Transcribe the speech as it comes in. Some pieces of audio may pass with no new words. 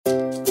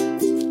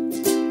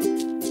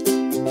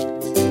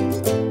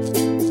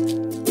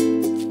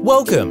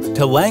Welcome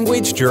to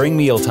Language During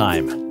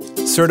Mealtime.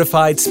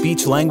 Certified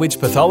speech-language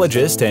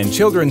pathologist and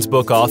children's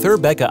book author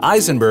Becca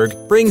Eisenberg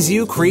brings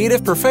you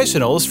creative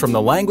professionals from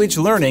the language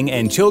learning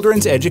and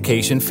children's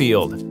education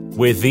field.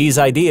 With these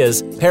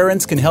ideas,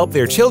 parents can help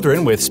their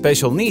children with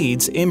special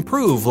needs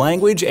improve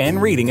language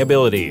and reading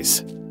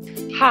abilities.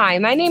 Hi,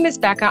 my name is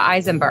Becca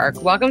Eisenberg.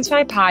 Welcome to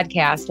my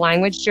podcast,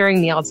 Language During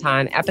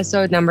Mealtime,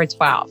 episode number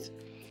 12.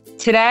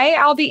 Today,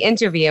 I'll be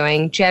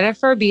interviewing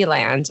Jennifer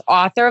Beland,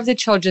 author of the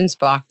children's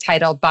book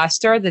titled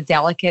Buster the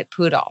Delicate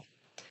Poodle.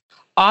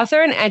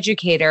 Author and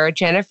educator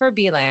Jennifer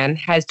Beland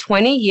has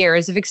 20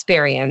 years of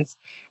experience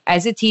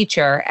as a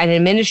teacher and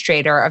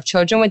administrator of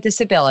children with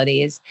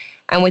disabilities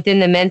and within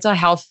the mental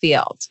health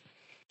field.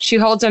 She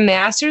holds a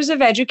Master's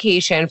of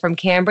Education from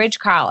Cambridge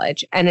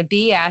College and a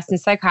BS in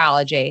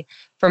Psychology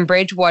from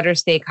Bridgewater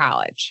State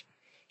College.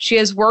 She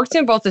has worked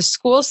in both a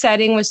school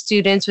setting with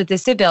students with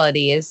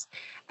disabilities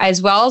as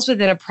well as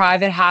within a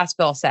private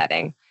hospital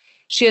setting.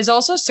 She has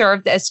also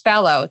served as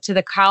fellow to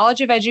the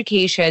College of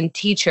Education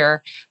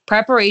Teacher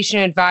Preparation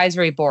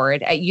Advisory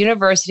Board at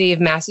University of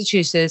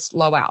Massachusetts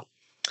Lowell.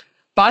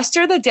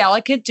 Buster the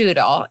Delicate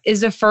Doodle is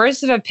the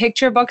first of a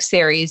picture book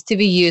series to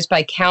be used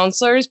by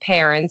counselors,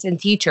 parents, and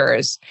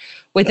teachers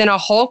within a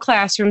whole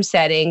classroom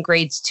setting,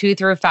 grades 2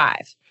 through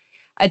 5.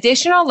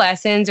 Additional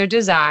lessons are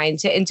designed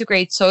to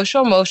integrate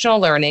social-emotional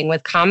learning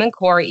with Common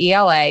Core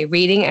ELA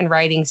reading and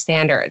writing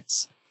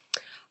standards.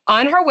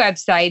 On her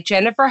website,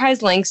 Jennifer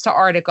has links to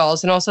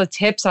articles and also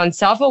tips on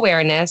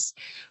self-awareness,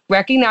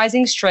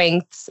 recognizing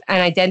strengths,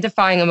 and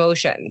identifying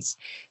emotions.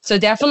 So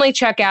definitely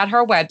check out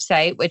her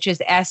website, which is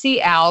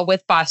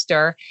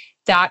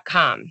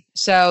selwithbuster.com.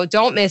 So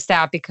don't miss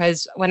that,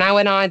 because when I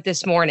went on it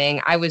this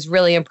morning, I was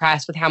really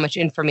impressed with how much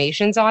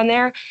information's on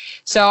there.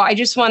 So I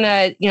just want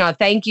to,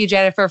 thank you,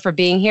 Jennifer, for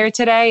being here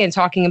today and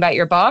talking about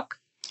your book.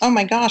 Oh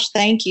my gosh,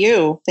 thank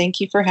you. Thank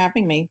you for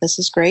having me. This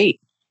is great.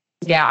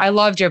 Yeah, I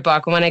loved your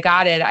book. When I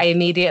got it, I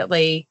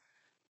immediately,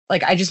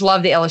 I just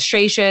love the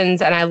illustrations,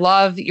 and I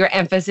love your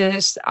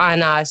emphasis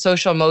on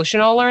social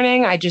emotional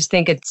learning. I just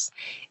think it's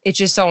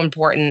just so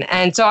important.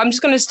 And so I'm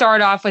just going to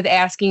start off with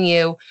asking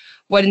you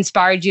what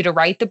inspired you to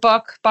write the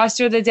book,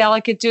 Buster the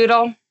Delicate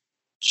Doodle?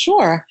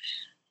 Sure.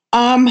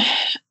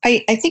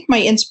 I think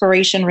my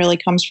inspiration really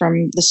comes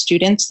from the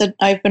students that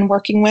I've been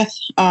working with.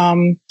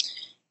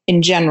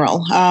 In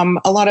general,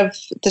 a lot of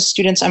the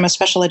students, I'm a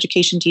special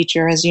education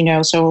teacher, as you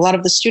know, so a lot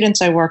of the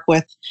students I work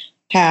with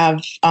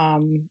have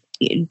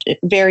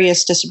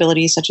various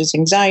disabilities such as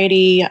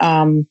anxiety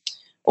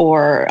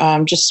or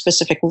just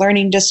specific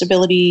learning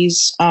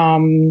disabilities,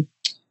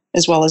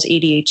 as well as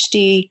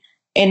ADHD.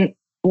 And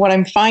what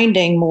I'm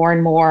finding more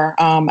and more,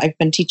 I've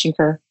been teaching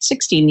for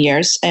 16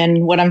 years,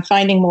 and what I'm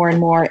finding more and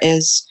more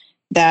is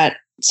that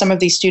some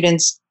of these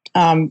students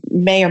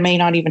may or may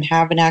not even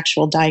have an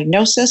actual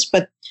diagnosis,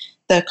 but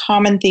the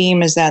common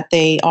theme is that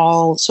they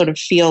all sort of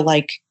feel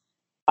like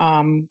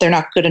they're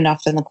not good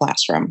enough in the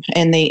classroom,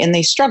 and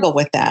they struggle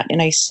with that, and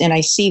I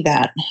see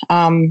that.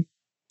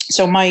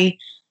 So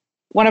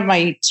one of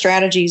my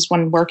strategies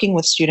when working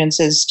with students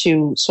is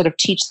to sort of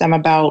teach them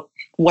about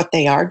what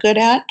they are good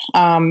at,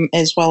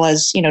 as well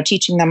as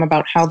teaching them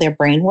about how their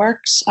brain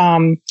works,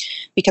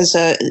 because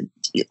a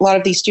lot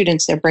of these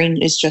students, their brain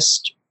is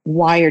just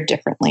wired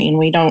differently, and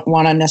we don't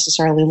want to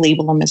necessarily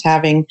label them as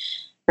having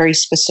very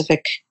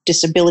specific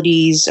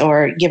disabilities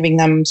or giving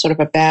them sort of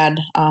a bad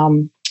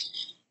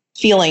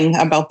feeling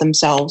about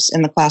themselves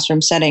in the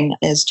classroom setting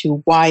as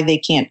to why they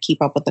can't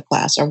keep up with the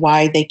class, or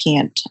why they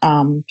can't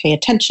pay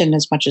attention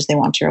as much as they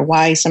want to, or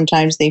why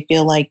sometimes they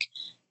feel like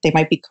they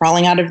might be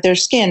crawling out of their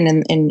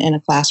skin in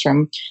a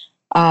classroom.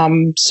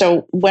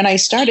 So when I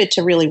started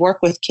to really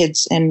work with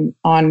kids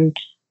on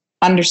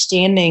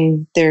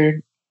understanding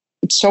their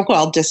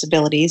so-called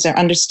disabilities, or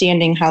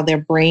understanding how their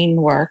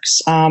brain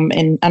works,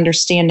 and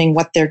understanding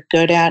what they're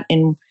good at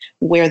and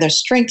where their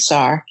strengths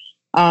are,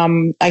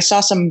 I saw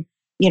some,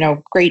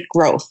 great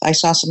growth. I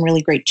saw some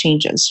really great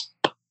changes.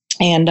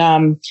 And,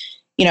 so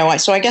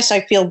I guess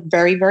I feel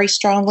very, very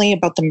strongly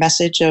about the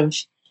message of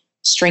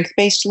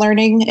strength-based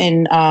learning,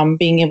 and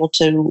being able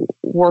to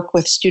work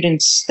with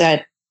students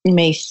that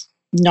may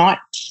not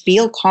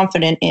feel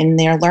confident in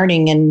their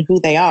learning and who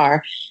they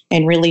are,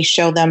 and really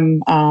show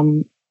them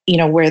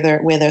where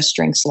their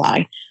strengths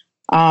lie.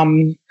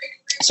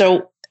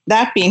 So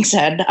that being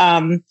said,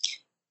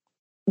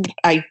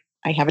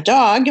 I have a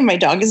dog, and my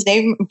dog is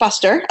named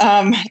Buster.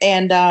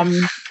 And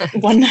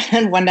one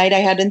night I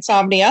had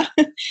insomnia,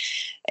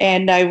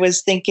 and I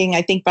was thinking,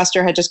 I think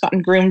Buster had just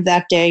gotten groomed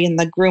that day, and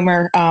the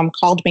groomer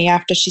called me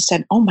after. She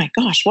said, "Oh my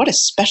gosh, what a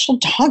special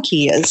dog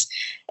he is."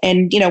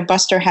 And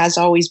Buster has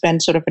always been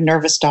sort of a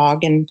nervous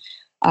dog, and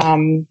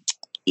I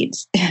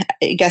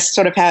guess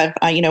sort of have,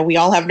 we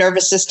all have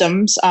nervous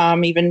systems,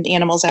 even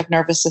animals have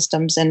nervous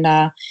systems, and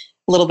a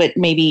little bit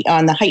maybe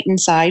on the heightened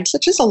side,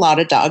 such as a lot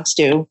of dogs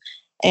do.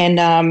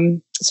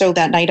 And so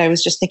that night I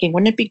was just thinking,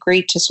 wouldn't it be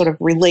great to sort of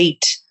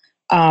relate,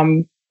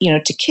 to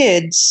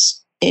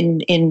kids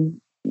in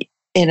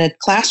a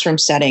classroom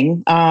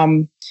setting,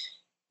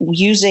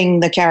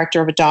 using the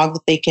character of a dog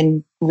that they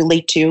can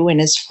relate to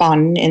and is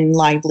fun and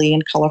lively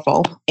and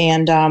colorful,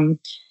 and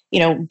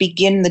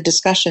begin the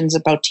discussions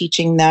about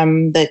teaching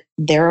them that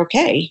they're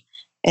okay,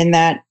 and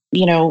that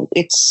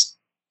it's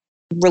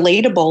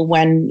relatable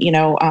when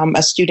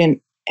a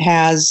student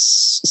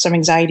has some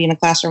anxiety in the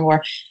classroom,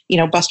 or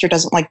Buster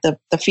doesn't like the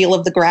feel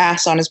of the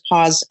grass on his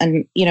paws,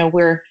 and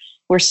we're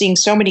seeing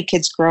so many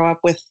kids grow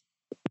up with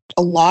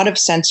a lot of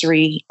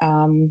sensory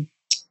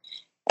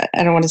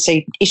I don't want to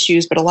say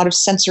issues, but a lot of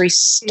sensory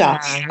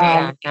stuff.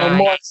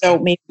 More so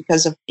maybe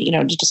because of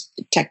just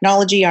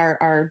technology.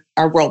 Our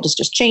world is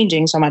just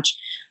changing so much.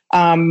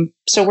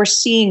 So we're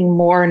seeing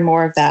more and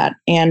more of that,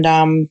 and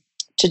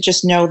to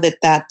just know that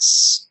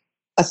that's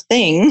a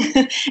thing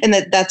and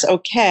that that's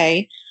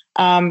okay,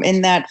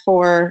 and that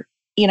for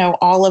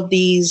all of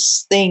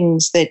these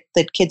things that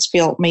kids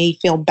may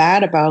feel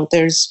bad about,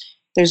 there's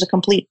a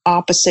complete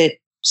opposite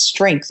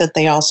strength that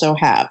they also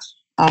have,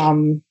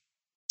 and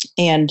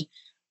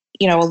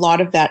a lot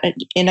of that,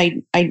 and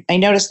I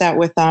noticed that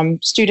with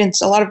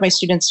students, a lot of my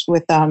students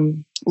with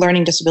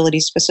learning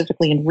disabilities,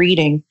 specifically in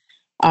reading.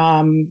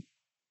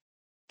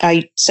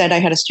 I said I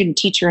had a student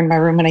teacher in my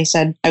room, and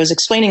I was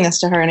explaining this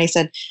to her, and I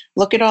said,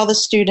 look at all the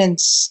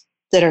students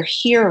that are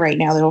here right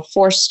now. There were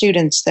 4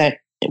 students that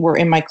were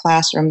in my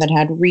classroom that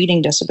had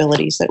reading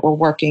disabilities that were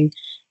working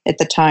at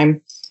the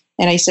time.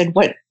 And I said,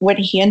 what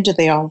hand do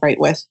they all write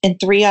with? And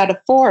 3 out of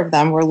 4 of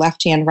them were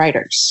left-hand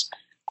writers.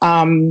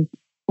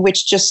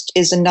 Which just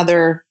is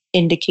another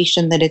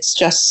indication that it's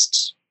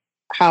just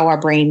how our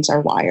brains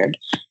are wired.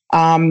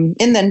 And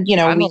then,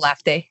 I'm a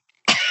lefty.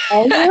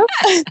 Are you?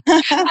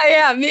 I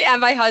am. Me and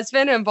my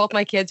husband and both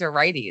my kids are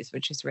righties,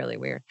 which is really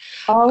weird.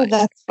 Oh,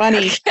 that's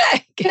funny.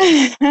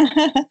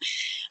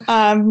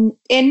 And,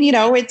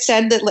 it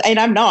said that, and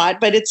I'm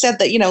not, but it said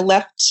that,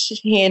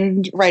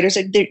 left-hand writers,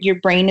 your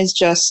brain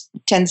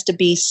tends to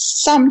be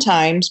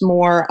sometimes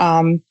more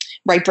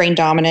right brain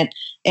dominant.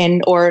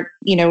 Or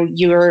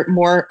you're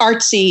more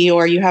artsy,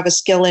 or you have a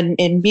skill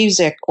in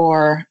music,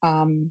 or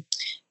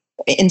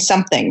in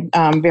something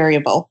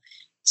variable.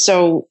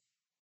 So,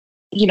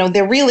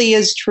 there really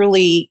is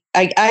truly,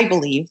 I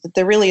believe that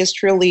there really is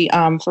truly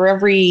for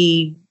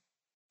every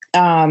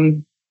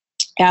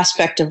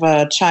aspect of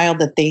a child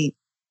that they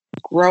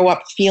grow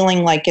up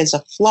feeling like is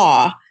a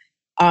flaw,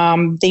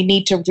 they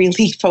need to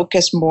really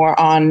focus more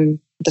on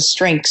the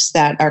strengths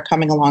that are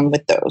coming along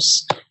with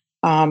those.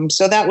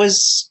 So that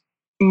was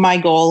my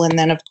goal. And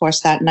then, of course,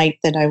 that night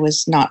that I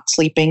was not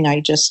sleeping, I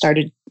just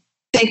started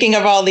thinking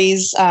of all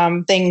these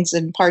things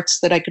and parts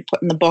that I could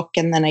put in the book.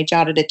 And then I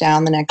jotted it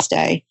down the next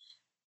day.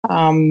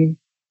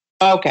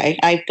 Okay,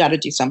 I've got to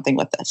do something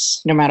with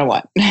this, no matter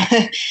what.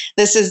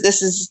 This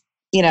is,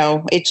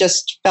 it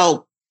just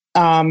felt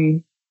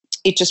strong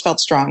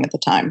at the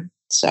time.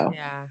 So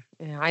yeah,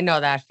 I know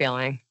that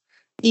feeling.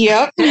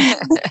 Yep.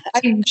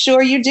 I'm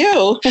sure you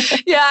do.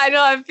 Yeah, I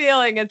know that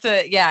feeling.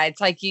 It's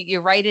like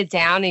you write it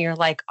down and you're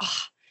like, oh,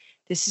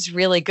 this is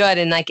really good.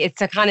 And like, it's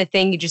the kind of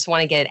thing you just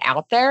want to get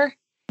out there.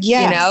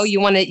 Yes. You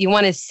want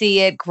to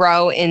see it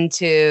grow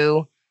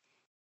into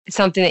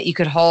something that you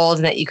could hold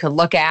and that you could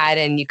look at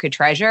and you could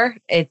treasure.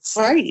 It's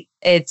right.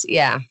 It's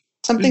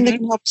something that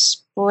can help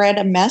spread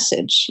a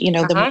message.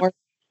 The more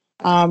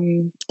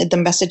the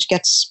message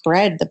gets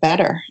spread, the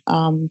better.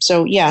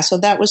 So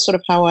that was sort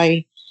of how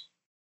I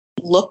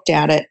looked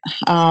at it.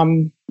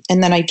 And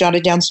then I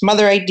jotted down some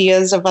other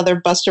ideas of other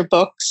Buster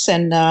books,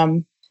 and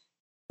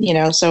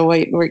so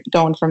we're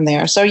going from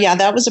there. So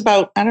that was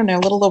about, I don't know, a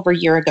little over a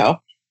year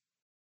ago.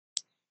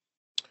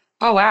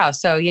 Oh, wow.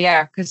 So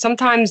because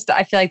sometimes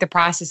I feel like the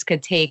process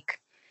could take,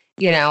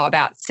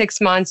 about 6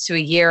 months to a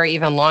year, or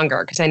even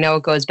longer, because I know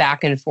it goes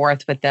back and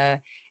forth with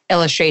the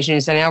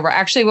illustrations. And now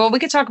we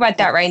could talk about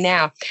that right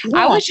now. Yeah.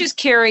 I was just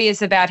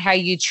curious about how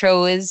you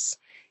chose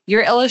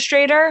your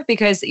illustrator,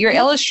 because your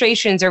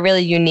illustrations are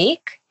really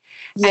unique.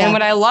 Yeah. And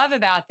what I love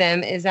about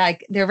them is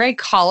like they're very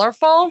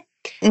colorful,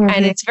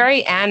 and it's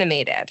very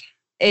animated.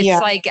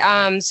 It's like,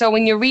 so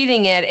when you're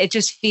reading it, it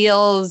just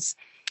feels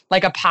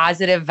like a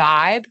positive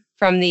vibe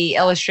from the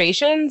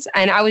illustrations.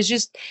 And I was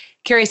just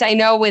curious. I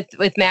know with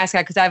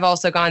Mascot, because I've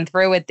also gone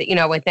through it,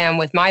 with them,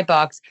 with my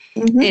books,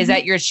 is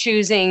that you're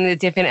choosing the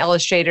different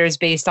illustrators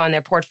based on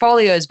their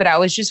portfolios. But I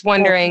was just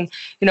wondering,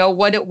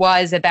 what it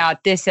was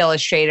about this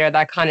illustrator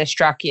that kind of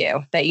struck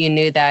you, that you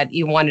knew that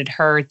you wanted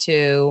her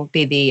to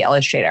be the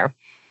illustrator.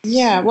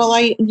 Yeah, well,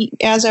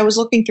 as I was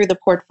looking through the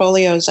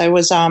portfolios, I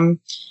was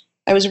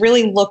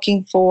really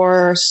looking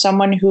for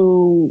someone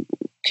who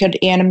could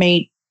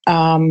animate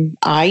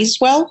eyes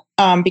well,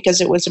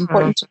 because it was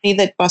important to me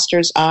that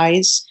Buster's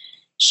eyes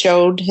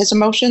showed his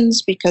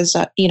emotions, because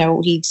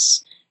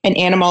he's an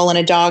animal and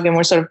a dog, and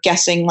we're sort of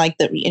guessing like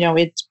that,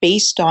 it's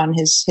based on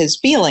his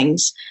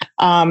feelings.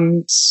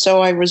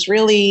 So I was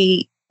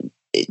really,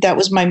 that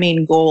was my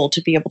main goal,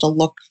 to be able to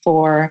look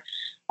for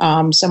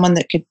someone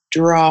that could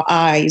draw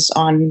eyes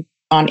on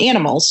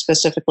animals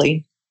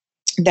specifically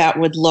that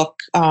would look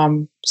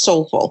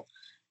soulful.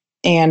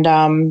 And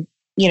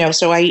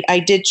so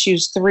I did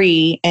choose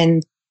 3,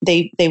 and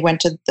they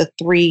went to the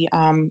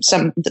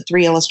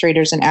three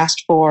illustrators and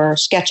asked for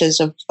sketches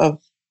of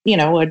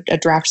a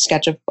draft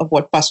sketch of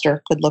what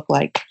Buster could look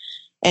like.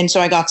 And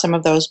so I got some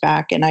of those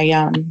back, and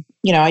I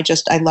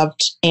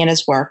loved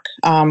Anna's work.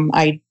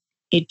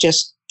 It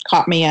just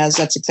caught me as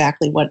that's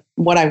exactly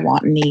what I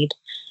want and need.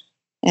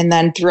 And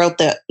then throughout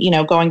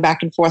going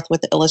back and forth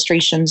with the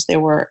illustrations, there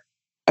were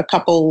a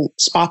couple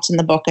spots in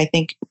the book. I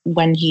think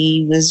when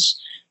he was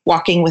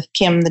walking with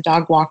Kim, the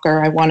dog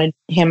walker, I wanted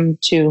him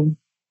to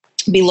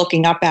be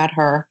looking up at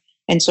her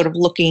and sort of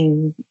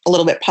looking a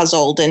little bit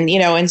puzzled.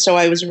 And so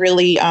I was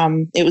really,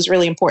 it was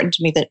really important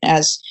to me that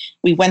as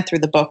we went through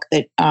the book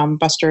that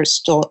Buster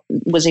still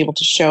was able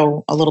to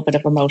show a little bit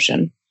of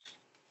emotion.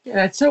 Yeah,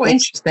 that's so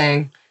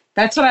interesting.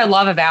 That's what I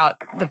love about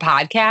the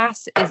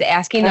podcast is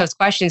asking those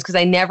questions, because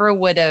I never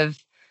would have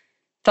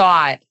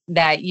thought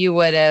that you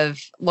would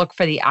have looked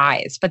for the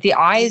eyes. But the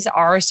eyes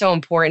are so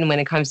important when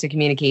it comes to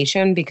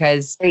communication,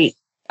 because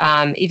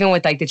even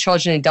with like the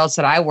children and adults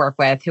that I work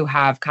with who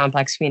have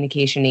complex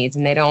communication needs,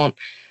 and they're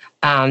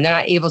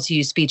not able to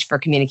use speech for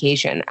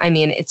communication. I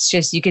mean, it's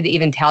just, you could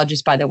even tell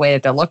just by the way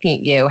that they're looking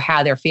at you,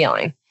 how they're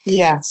feeling.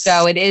 Yeah.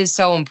 So it is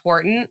so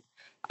important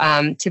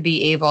to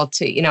be able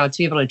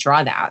to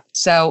draw that.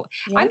 So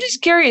I'm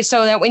just curious.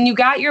 So that when you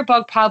got your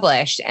book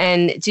published,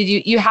 and did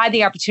you had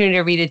the opportunity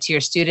to read it to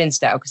your students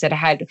though?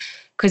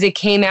 Because it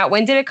came out,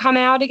 when did it come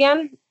out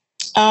again?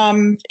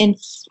 And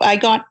I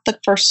got the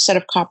first set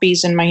of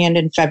copies in my hand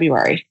in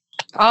February.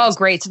 Oh,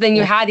 great. So then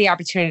you had the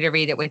opportunity to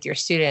read it with your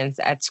students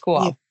at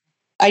school. Yeah,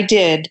 I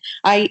did.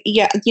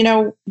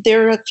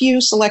 There are a few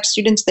select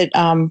students that,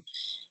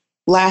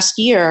 last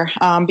year,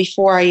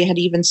 before I had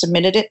even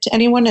submitted it to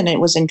anyone and it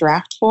was in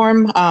draft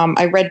form,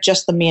 I read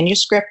just the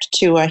manuscript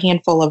to a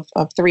handful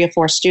of 3 or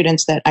 4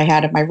 students that I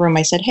had in my room.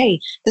 I said, "Hey,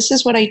 this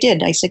is what I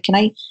did." I said, can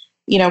I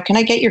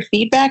get your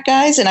feedback,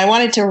 guys? And I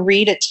wanted to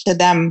read it to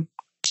them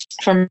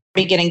from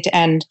beginning to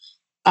end.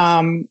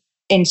 And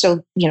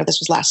so, this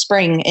was last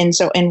spring.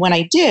 And when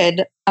I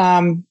did,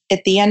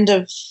 at the end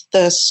of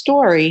the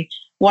story,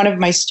 one of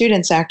my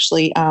students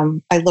actually,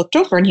 I looked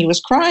over and he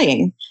was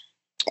crying.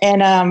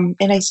 And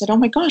I said, "Oh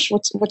my gosh,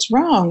 what's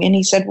wrong?" And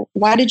he said,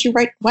 why did you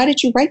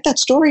write that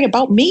story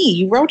about me?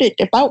 You wrote it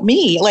about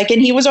me."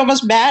 And he was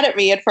almost mad at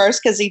me at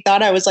first because he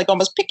thought I was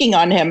almost picking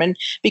on him, and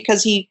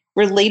because he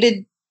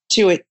related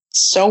to it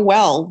so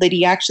well that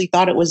he actually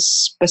thought it was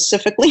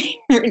specifically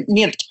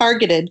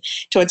targeted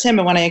towards him.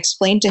 And when I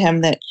explained to him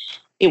that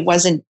it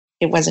wasn't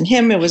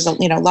him, it was a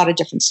lot of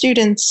different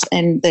students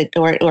and that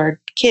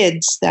or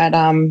kids that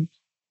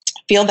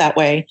feel that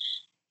way,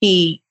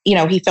 he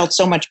felt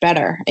so much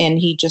better, and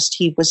he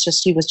was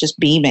just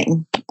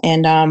beaming.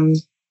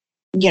 And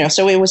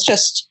so it was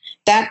just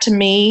that to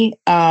me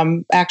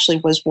actually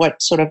was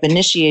what sort of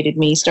initiated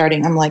me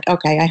starting. I'm like,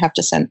 okay, I have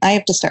to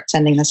start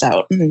sending this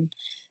out and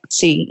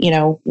see,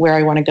 where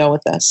I want to go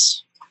with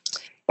this.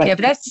 But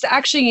that's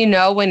actually,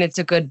 when it's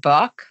a good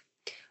book,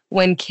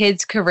 when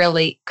kids could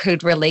relate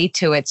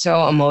to it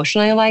so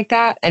emotionally like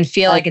that and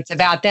feel like it's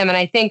about them. And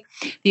I think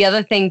the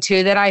other thing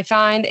too that I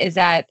find is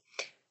that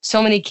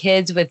so many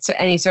kids with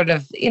any sort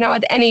of,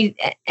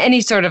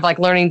 any sort of like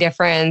learning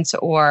difference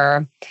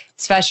or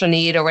special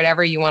need or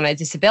whatever you want, a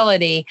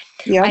disability.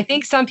 Yeah. I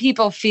think some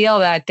people feel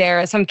that there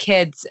are some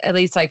kids, at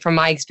least like from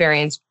my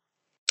experience,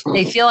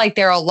 they feel like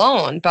they're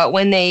alone. But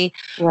when they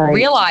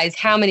realize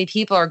how many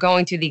people are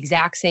going through the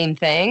exact same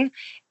thing,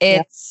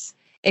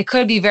 it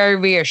could be very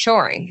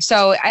reassuring.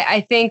 So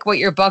I think what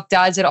your book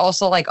does, it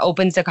also like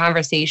opens the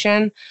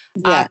conversation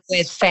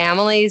with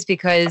families,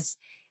 because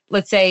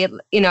let's say,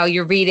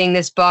 you're reading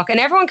this book and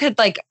everyone could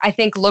I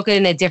think look at it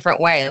in a different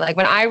way. Like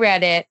when I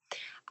read it,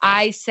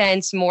 I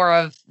sensed more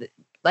of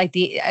like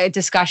the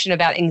discussion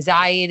about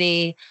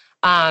anxiety,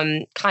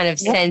 kind of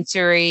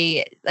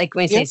sensory, like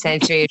when you say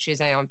sensory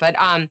issues, I don't, but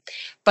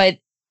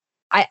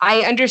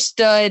I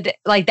understood,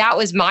 like that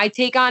was my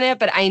take on it,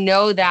 but I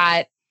know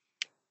that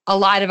a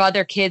lot of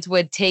other kids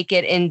would take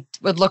it and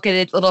would look at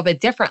it a little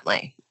bit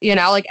differently.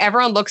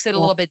 Everyone looks at it a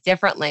little bit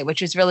differently,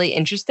 which is really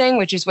interesting,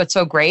 which is what's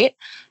so great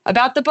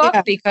about the book,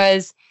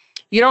 because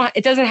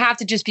it doesn't have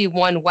to just be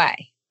one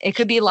way. It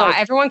could be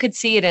everyone could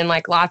see it in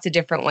like lots of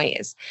different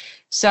ways.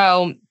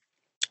 So,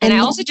 and I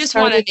also just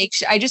want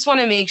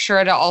to make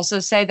sure to also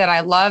say that I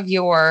love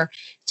your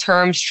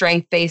term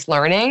strength-based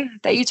learning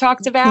that you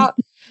talked about,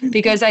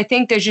 because I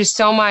think there's just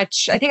so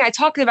much. I think I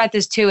talked about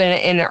this too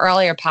in an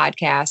earlier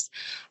podcast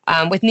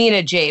with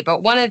Nina G.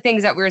 But one of the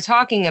things that we were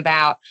talking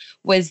about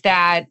was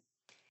that,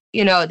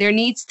 there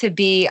needs to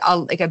be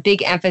a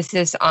big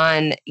emphasis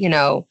on,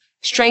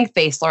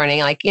 strength-based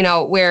learning,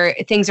 where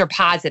things are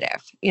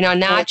positive,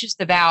 not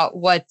just about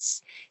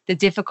what's the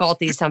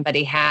difficulty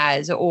somebody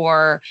has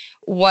or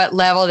what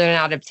level they're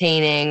not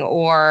obtaining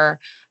or,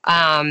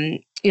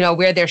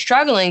 where they're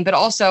struggling, but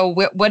also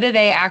what are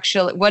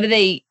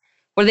they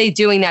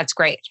doing that's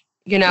great?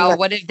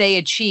 What have they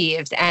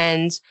achieved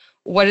and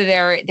what are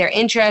their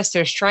interests,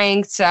 their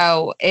strengths?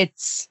 So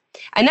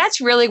and that's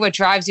really what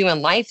drives you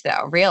in life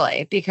though,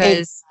 really,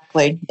 because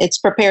exactly. It's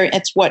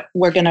what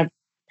we're going to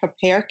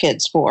prepare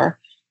kids for.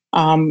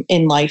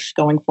 in life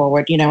going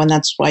forward, and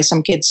that's why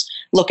some kids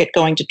look at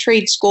going to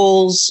trade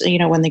schools,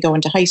 when they go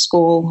into high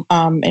school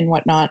and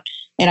whatnot.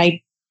 And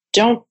I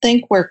don't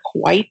think we're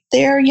quite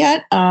there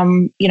yet.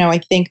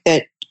 I think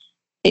that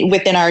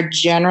within our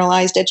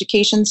generalized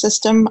education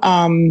system,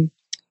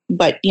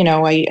 but,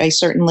 I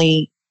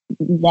certainly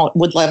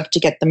would love to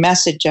get the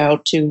message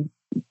out to,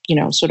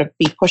 sort of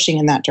be pushing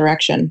in that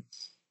direction.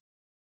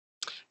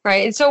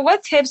 Right. And so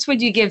what tips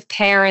would you give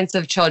parents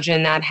of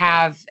children that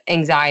have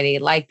anxiety,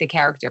 like the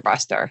character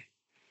buster?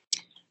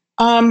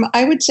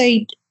 I would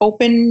say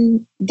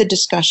open the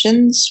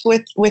discussions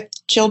with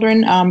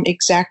children,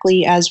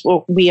 exactly as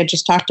what we had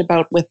just talked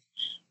about with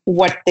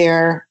what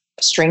their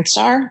strengths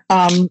are,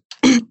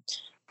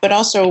 but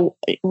also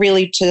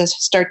really to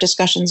start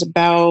discussions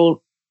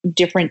about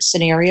different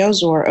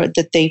scenarios or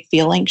that they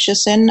feel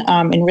anxious in.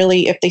 And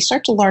really, if they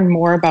start to learn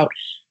more about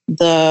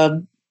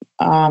the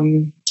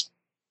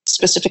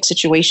specific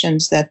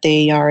situations that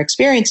they are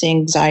experiencing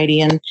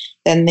anxiety in,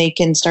 then they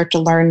can start to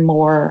learn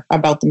more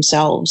about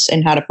themselves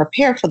and how to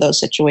prepare for those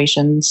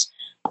situations.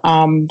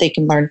 They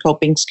can learn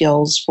coping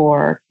skills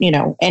for,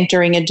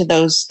 entering into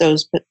those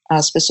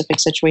specific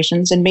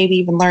situations, and maybe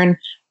even learn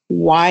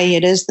why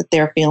it is that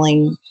they're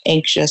feeling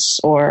anxious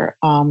or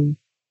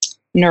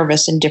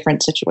nervous in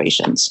different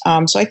situations.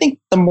 So I think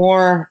the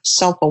more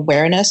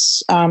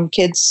self-awareness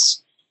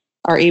kids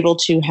are able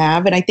to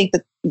have, and I think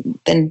that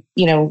then,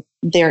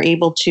 they're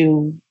able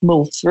to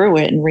move through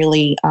it and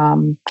really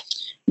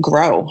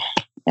grow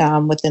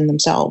within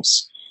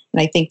themselves.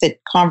 And I think that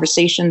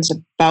conversations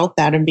about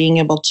that and being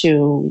able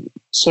to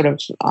sort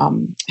of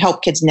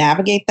help kids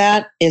navigate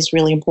that is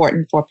really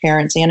important for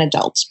parents and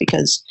adults,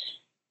 because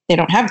they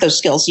don't have those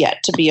skills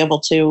yet to be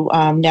able to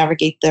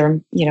navigate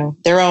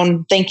their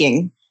own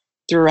thinking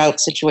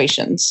throughout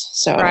situations.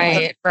 So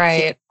right.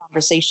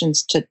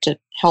 Conversations to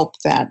help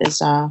that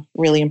is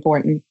really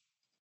important.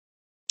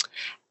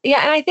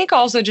 Yeah, and I think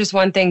also just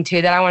one thing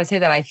too that I want to say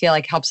that I feel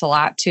like helps a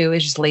lot too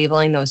is just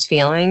labeling those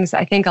feelings.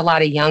 I think a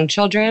lot of young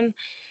children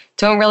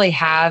don't really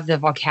have the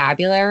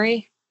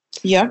vocabulary.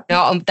 Yeah.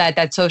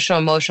 That social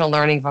emotional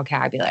learning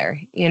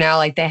vocabulary.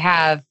 Like they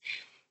have,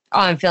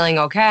 oh, I'm feeling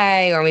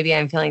okay, or maybe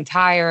I'm feeling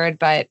tired.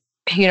 But,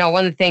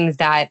 one of the things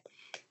that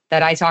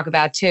I talk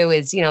about too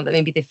is, that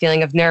maybe the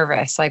feeling of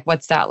nervous, like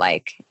what's that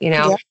like?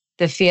 Yeah.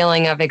 The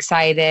feeling of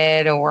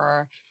excited,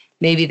 or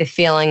maybe the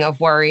feeling of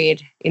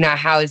worried,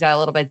 how is that a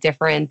little bit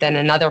different than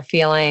another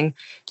feeling?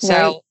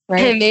 So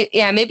right.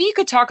 Maybe you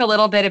could talk a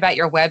little bit about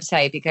your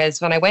website, because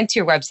when I went to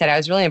your website, I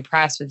was really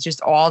impressed with just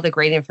all the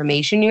great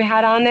information you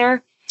had on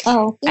there.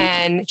 Oh,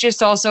 and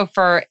just also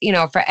for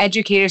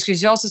educators,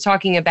 because you're also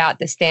talking about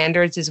the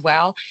standards as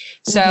well.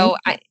 So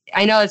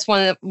I know it's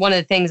one of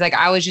the things, like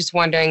I was just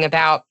wondering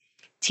about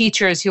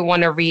teachers who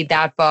want to read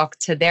that book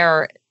to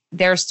their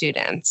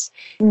students,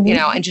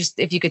 and just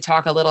if you could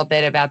talk a little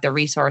bit about the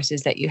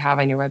resources that you have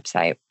on your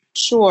website.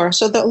 Sure.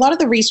 So a lot of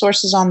the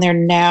resources on there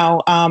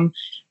now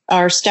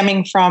are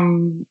stemming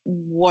from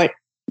what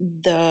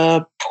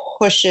the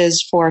push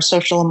is for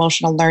social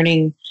emotional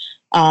learning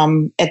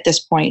at this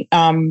point.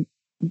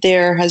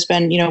 There has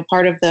been,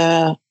 part of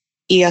the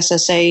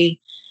ESSA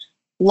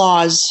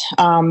laws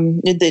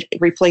that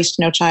replaced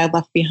No Child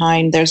Left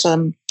Behind. There's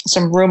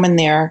some room in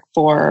there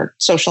for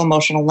social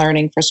emotional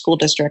learning for school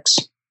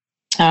districts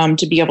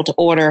to be able to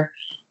order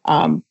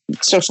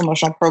social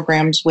emotional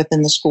programs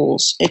within the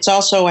schools. It's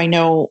also, I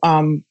know,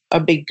 a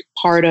big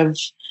part of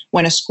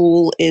when a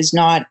school is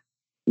not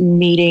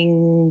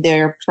meeting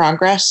their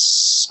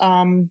progress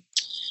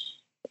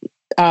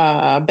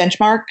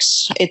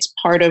benchmarks. It's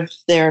part of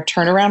their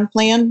turnaround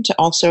plan to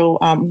also,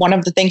 one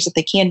of the things that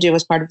they can do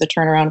as part of the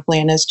turnaround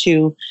plan is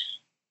to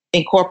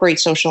incorporate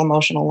social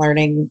emotional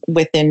learning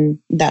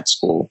within that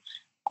school.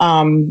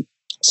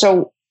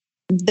 So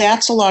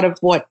that's a lot of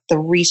what the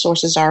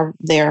resources are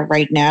there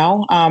right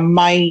now.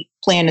 My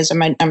plan is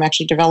I'm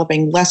actually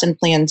developing lesson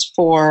plans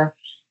for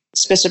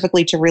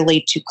specifically to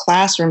relate to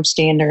classroom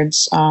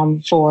standards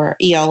for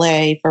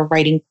ELA, for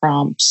writing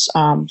prompts,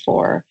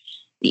 for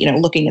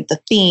looking at the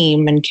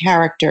theme and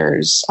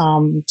characters,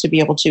 to be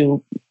able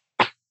to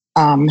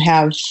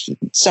have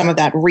some of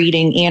that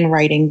reading and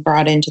writing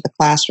brought into the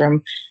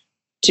classroom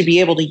to be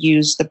able to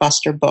use the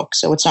Buster book.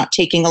 So it's not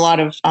taking a lot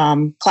of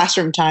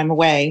classroom time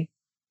away,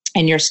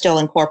 and you're still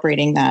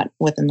incorporating that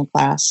within the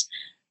class.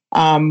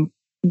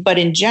 But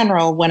in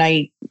general,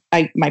 when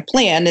my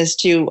plan is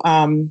to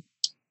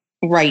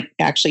write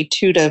actually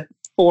 2 to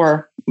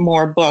 4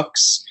 more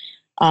books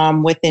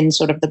within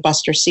sort of the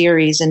Buster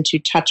series, and to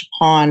touch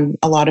upon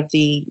a lot of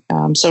the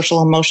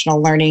social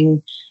emotional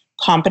learning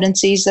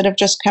competencies that have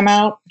just come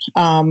out.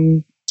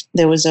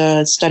 There was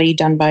a study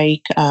done by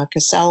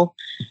Cassell,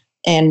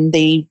 and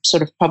they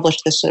sort of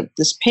published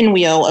this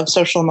pinwheel of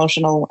social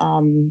emotional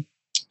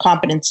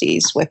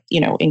competencies with,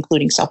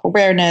 including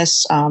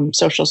self-awareness,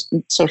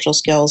 social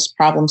skills,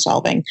 problem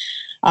solving.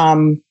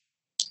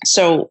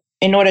 So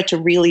in order to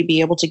really be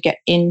able to get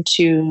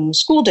into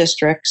school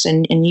districts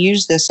and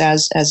use this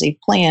as a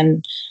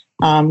plan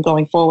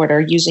going forward,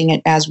 or using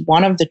it as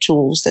one of the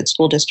tools that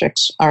school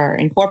districts are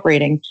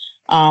incorporating,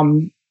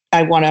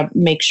 I want to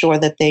make sure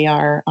that they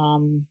are,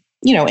 in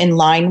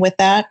line with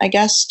that, I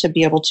guess, to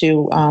be able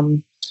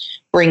to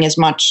bring as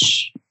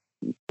much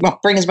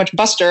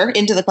Buster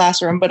into the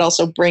classroom, but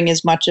also bring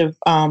as much of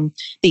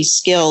these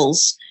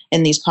skills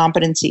and these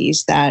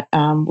competencies that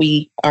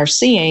we are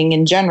seeing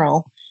in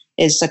general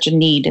is such a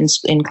need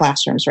in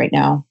classrooms right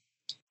now.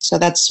 So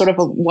that's sort of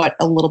what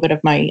a little bit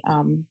of my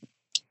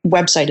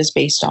website is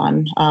based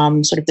on,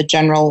 sort of the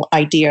general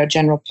idea,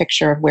 general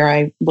picture of where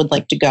I would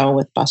like to go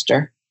with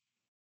Buster.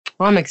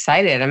 Well, I'm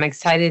excited. I'm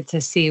excited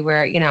to see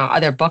where,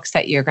 other books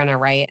that you're going to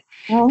write.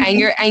 And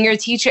your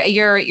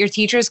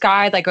teacher's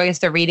guide, like I guess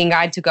the reading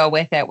guide to go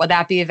with it, will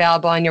that be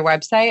available on your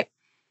website?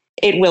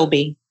 It will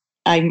be.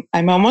 I'm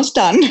almost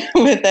done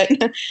with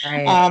it.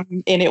 Right.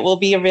 And it will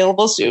be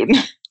available soon.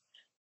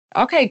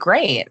 Okay,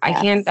 great.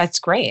 Yes. That's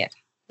great.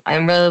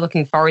 I'm really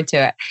looking forward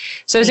to it.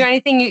 So is there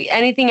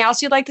anything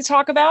else you'd like to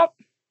talk about?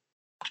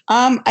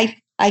 I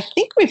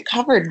think we've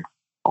covered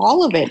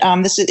all of it.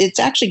 It's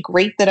actually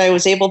great that I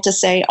was able to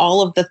say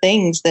all of the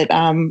things that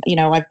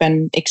I've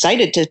been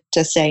excited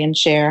to say and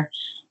share.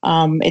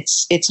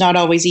 It's not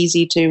always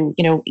easy to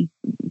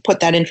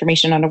put that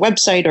information on a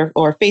website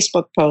or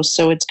Facebook post.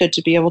 So it's good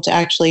to be able to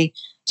actually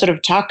sort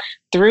of talk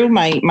through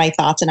my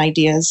thoughts and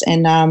ideas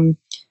and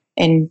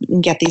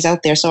get these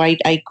out there. So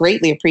I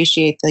greatly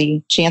appreciate the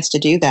chance to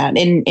do that.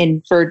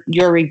 And for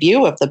your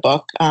review of the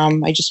book,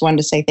 I just wanted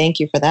to say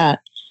thank you for that.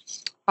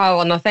 Oh,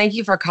 well, no, thank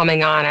you for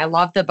coming on. I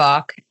love the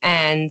book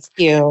and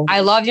I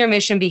love your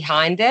mission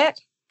behind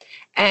it.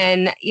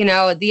 And,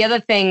 the other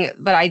thing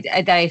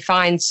that I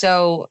find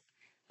so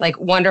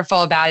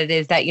wonderful about it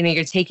is that,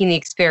 you're taking the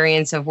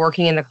experience of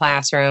working in the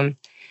classroom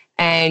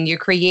and you're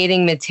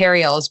creating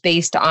materials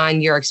based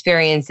on your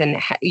experience and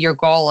your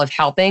goal of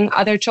helping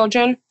other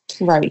children.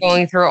 Right.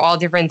 Going through all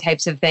different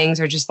types of things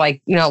or just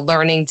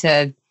learning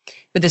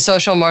with the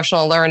social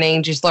emotional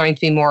learning, just learning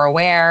to be more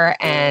aware.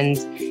 And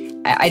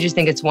I just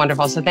think it's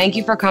wonderful. So thank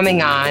you for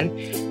coming on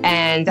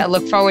and I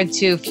look forward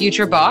to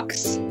future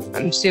books.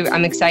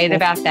 I'm excited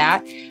about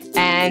that.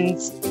 And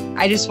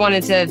I just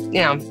wanted to,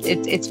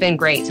 it's been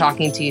great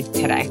talking to you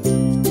today.